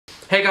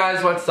Hey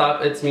guys, what's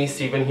up? It's me,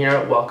 Steven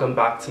here. Welcome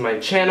back to my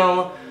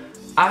channel.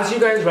 As you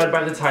guys read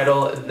by the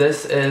title,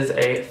 this is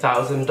a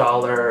 $1,000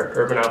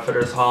 Urban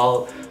Outfitters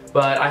haul,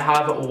 but I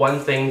have one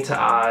thing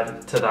to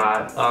add to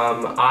that.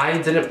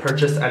 I didn't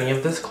purchase any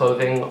of this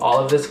clothing. All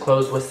of this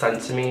clothes was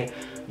sent to me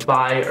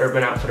by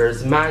Urban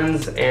Outfitters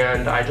Men's,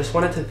 and I just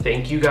wanted to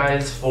thank you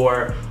guys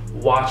for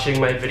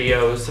watching my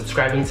videos,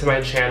 subscribing to my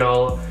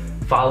channel,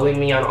 following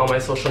me on all my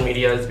social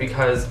medias,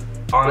 because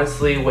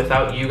honestly,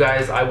 without you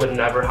guys, I would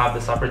never have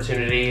this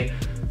opportunity.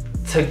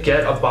 To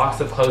get a box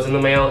of clothes in the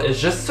mail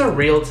is just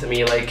surreal to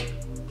me. Like,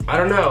 I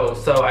don't know.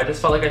 So I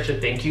just felt like I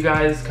should thank you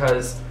guys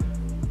because,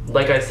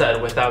 like I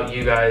said, without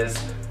you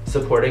guys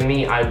supporting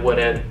me, I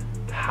wouldn't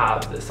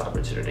have this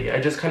opportunity. I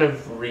just kind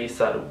of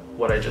reset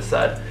what I just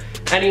said.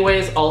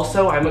 Anyways,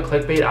 also, I'm a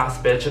clickbait ass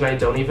bitch and I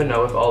don't even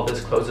know if all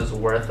this clothes is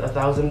worth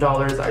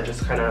 $1,000. I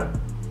just kind of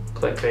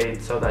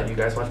clickbait so that you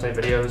guys watch my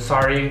videos.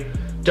 Sorry.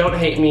 Don't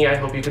hate me, I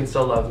hope you can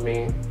still love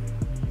me.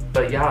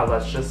 But yeah,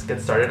 let's just get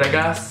started, I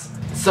guess.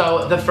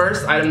 So the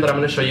first item that I'm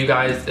gonna show you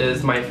guys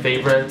is my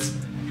favorite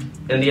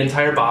in the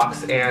entire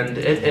box, and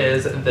it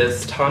is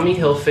this Tommy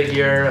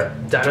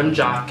Hilfiger denim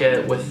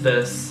jacket with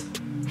this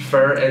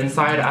fur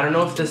inside. I don't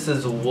know if this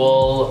is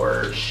wool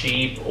or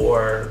sheep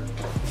or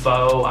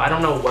faux. I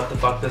don't know what the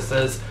fuck this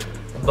is,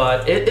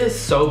 but it is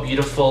so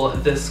beautiful.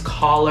 This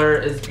collar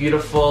is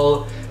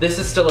beautiful. This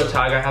is still a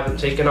tag I haven't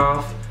taken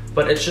off.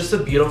 But it's just a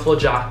beautiful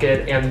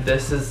jacket, and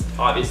this is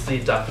obviously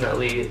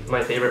definitely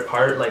my favorite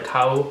part. Like,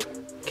 how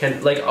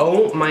can, like,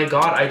 oh my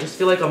god, I just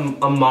feel like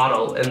I'm a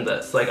model in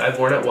this. Like, I've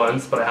worn it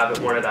once, but I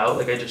haven't worn it out.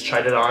 Like, I just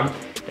tried it on,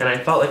 and I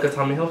felt like a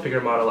Tommy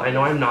Hilfiger model. I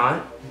know I'm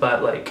not,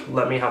 but like,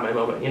 let me have my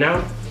moment, you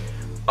know?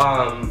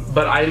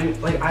 But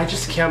I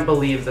just can't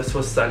believe this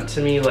was sent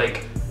to me.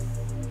 Like,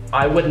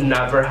 I would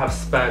never have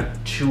spent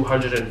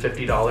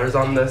 $250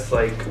 on this,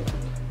 like,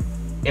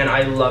 and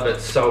I love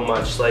it so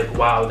much. Like,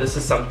 wow, this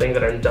is something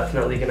that I'm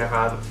definitely gonna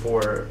have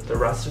for the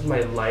rest of my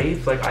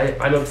life. Like,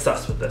 I'm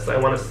obsessed with this. I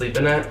wanna sleep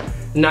in it.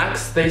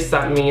 Next, they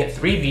sent me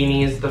 3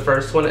 beanies. The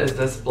first one is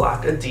this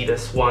black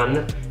Adidas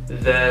one,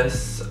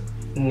 this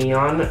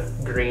neon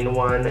green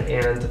one,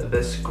 and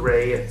this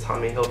gray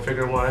Tommy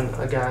Hilfiger one.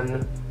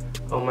 Again,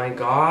 oh my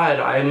god,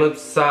 I'm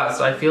obsessed.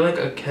 I feel like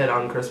a kid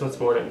on Christmas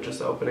morning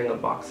just opening a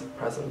box of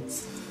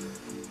presents.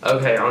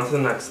 Okay, on to the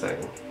next thing.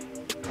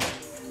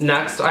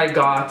 Next, I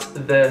got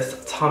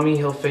this Tommy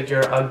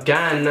Hilfiger,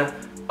 again,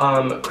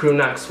 crew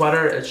neck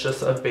sweater. It's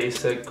just a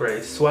basic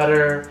gray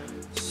sweater.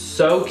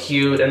 So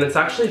cute, and it's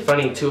actually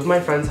funny, 2 of my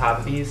friends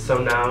have these, so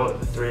now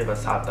the 3 of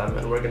us have them,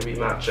 and we're gonna be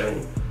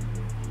matching,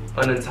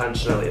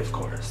 unintentionally, of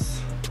course.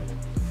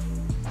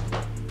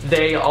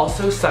 They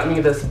also sent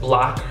me this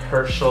black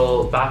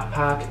Herschel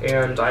backpack,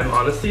 and I'm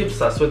honestly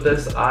obsessed with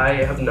this. I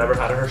have never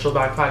had a Herschel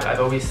backpack. I've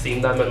always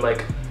seen them and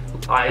like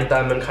eyed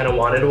them and kind of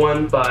wanted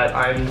one, but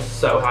I'm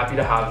so happy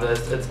to have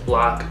this. It's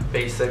black,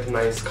 basic,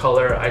 nice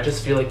color. I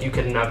just feel like you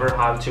can never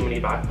have too many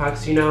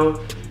backpacks, you know?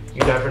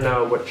 You never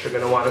know what you're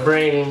gonna want to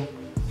bring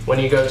when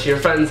you go to your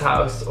friend's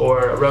house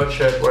or a road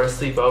trip or a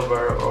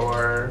sleepover.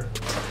 Or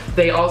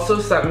they also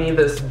sent me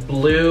this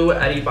blue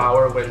Eddie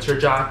Bauer winter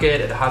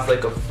jacket. It has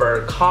like a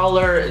fur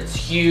collar, it's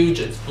huge,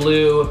 it's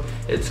blue,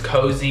 it's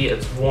cozy,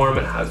 it's warm,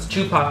 it has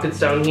 2 pockets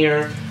down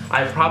here.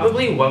 I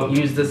probably won't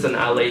use this in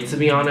LA, to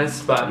be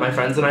honest, but my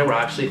friends and I were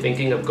actually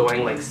thinking of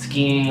going like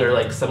skiing or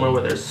like somewhere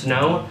where there's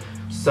snow,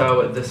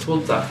 so this will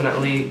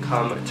definitely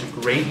come to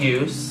great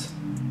use.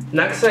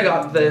 Next, I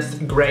got this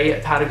gray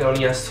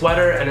Patagonia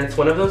sweater, and it's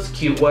one of those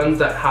cute ones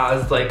that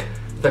has like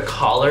the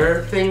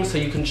collar thing, so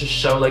you can just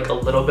show like a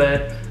little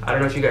bit. I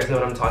don't know if you guys know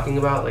what I'm talking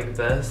about, like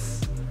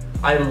this.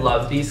 I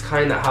love these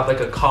kind that have like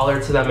a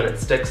collar to them and it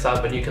sticks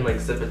up and you can like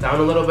zip it down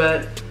a little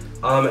bit.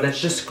 And it's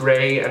just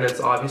gray, and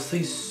it's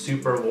obviously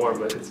super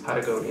warm, like it's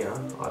Patagonia,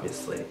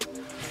 obviously.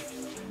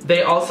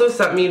 They also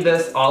sent me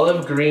this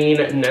olive green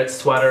knit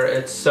sweater.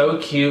 It's so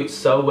cute,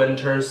 so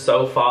winter,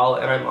 so fall,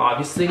 and I'm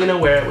obviously gonna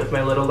wear it with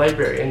my little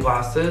librarian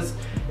glasses.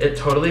 It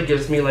totally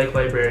gives me like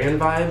librarian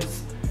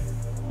vibes.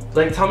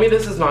 Like, tell me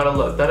this is not a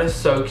look. That is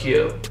so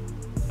cute.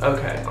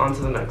 Okay, on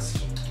to the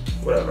next.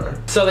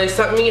 Whatever. So they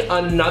sent me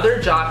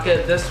another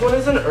jacket. This one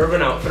is an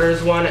Urban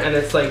Outfitters one, and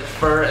it's like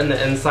fur in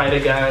the inside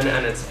again,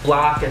 and it's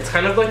black. It's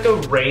kind of like a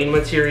rain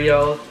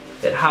material.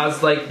 It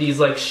has like these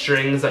like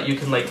strings that you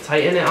can like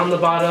tighten it on the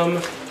bottom.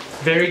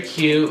 Very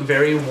cute,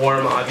 very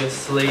warm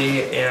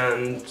obviously,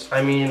 and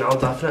I mean, I'll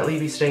definitely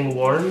be staying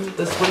warm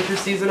this winter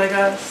season, I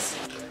guess.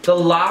 The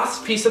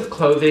last piece of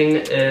clothing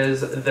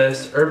is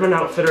this Urban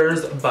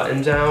Outfitters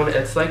button down.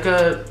 It's like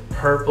a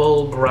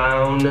purple,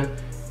 brown,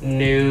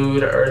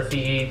 nude,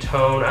 earthy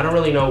tone. I don't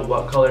really know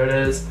what color it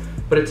is,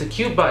 but it's a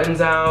cute button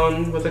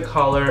down with a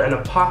collar and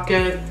a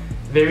pocket.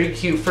 Very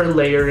cute for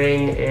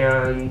layering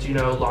and, you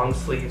know, long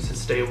sleeves to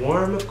stay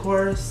warm, of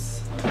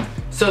course.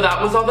 So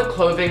that was all the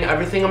clothing.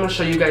 Everything I'm gonna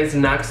show you guys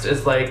next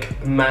is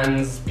like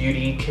men's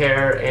beauty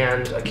care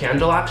and a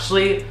candle,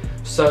 actually.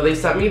 So they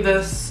sent me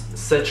this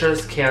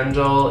citrus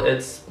candle.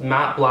 It's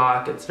matte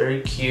black, it's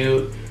very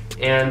cute,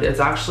 and it's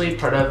actually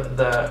part of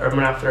the Urban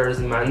Outfitters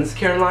men's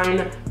care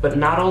line. But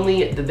not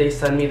only did they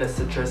send me the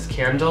citrus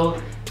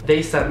candle,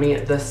 they sent me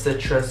the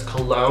citrus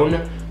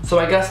cologne. So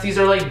I guess these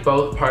are like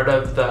both part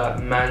of the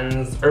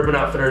Urban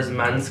Outfitters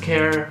men's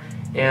care,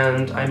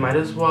 and I might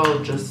as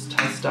well just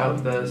test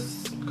out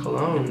this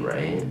cologne,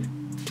 right?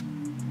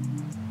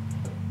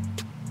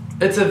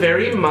 It's a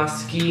very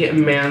musky,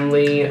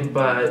 manly,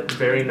 but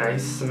very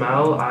nice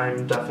smell.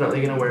 I'm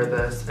definitely gonna wear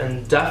this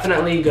and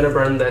definitely gonna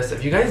burn this.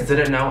 If you guys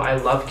didn't know, I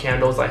love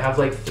candles. I have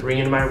like 3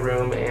 in my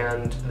room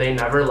and they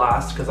never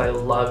last because I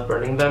love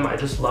burning them. I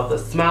just love the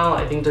smell.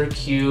 I think they're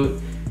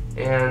cute.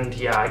 And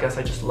yeah, I guess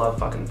I just love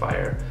fucking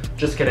fire.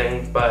 Just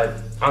kidding, but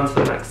on to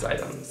the next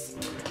items.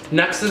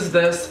 Next is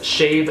this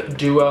Shave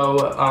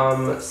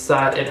Duo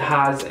set. It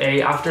has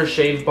a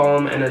aftershave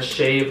balm and a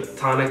shave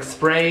tonic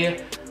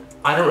spray.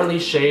 I don't really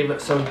shave,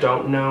 so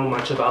don't know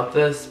much about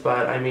this,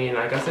 but I mean,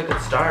 I guess I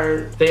could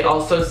start. They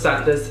also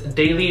sent this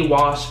Daily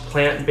Wash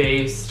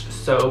plant-based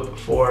soap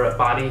for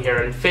body,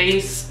 hair, and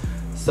face.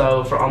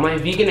 So for all my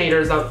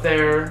veganators out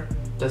there,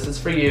 this is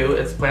for you.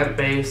 It's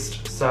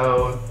plant-based,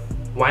 so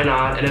why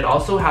not? And it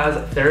also has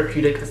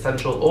therapeutic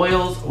essential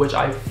oils, which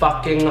I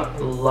fucking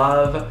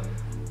love.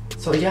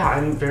 So yeah,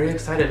 I'm very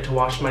excited to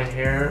wash my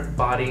hair,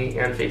 body,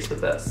 and face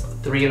with this.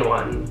 3 in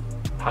 1.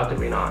 How could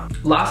we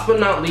not? Last but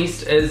not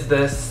least is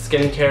this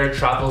skincare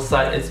travel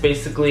set. It's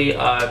basically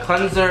a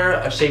cleanser,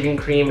 a shaving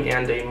cream,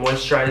 and a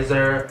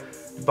moisturizer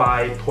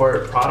by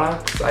Port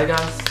Products, I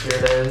guess.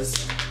 Here it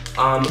is.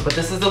 But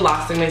this is the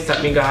last thing they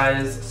sent me,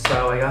 guys.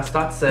 So I guess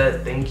that's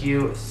it. Thank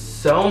you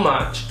so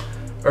much,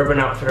 Urban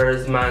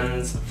Outfitters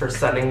Men's, for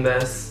sending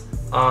this.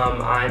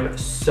 I'm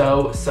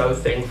so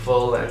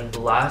thankful and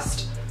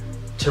blessed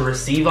to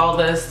receive all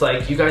this.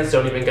 Like, you guys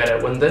don't even get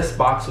it. When this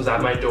box was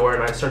at my door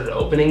and I started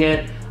opening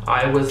it,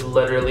 I was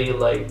literally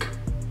like,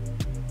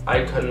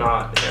 I could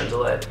not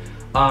handle it.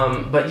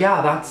 But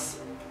yeah, that's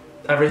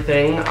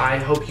everything. I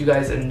hope you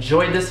guys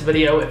enjoyed this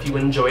video. If you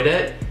enjoyed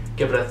it,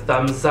 give it a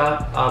thumbs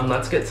up.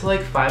 Let's get to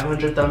like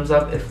 500 thumbs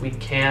up if we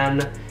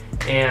can.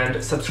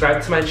 And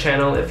subscribe to my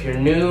channel if you're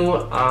new.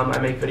 I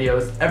make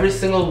videos every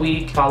single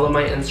week. Follow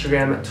my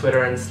Instagram,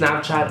 Twitter, and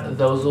Snapchat.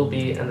 Those will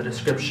be in the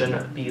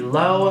description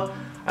below.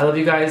 I love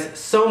you guys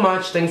so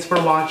much. Thanks for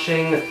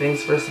watching.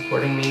 Thanks for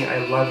supporting me.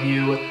 I love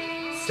you.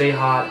 Stay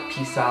hot.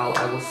 Peace out.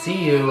 I will see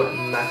you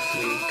next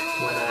week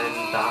when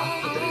I'm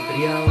back with a new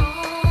video.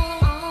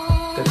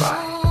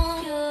 Goodbye.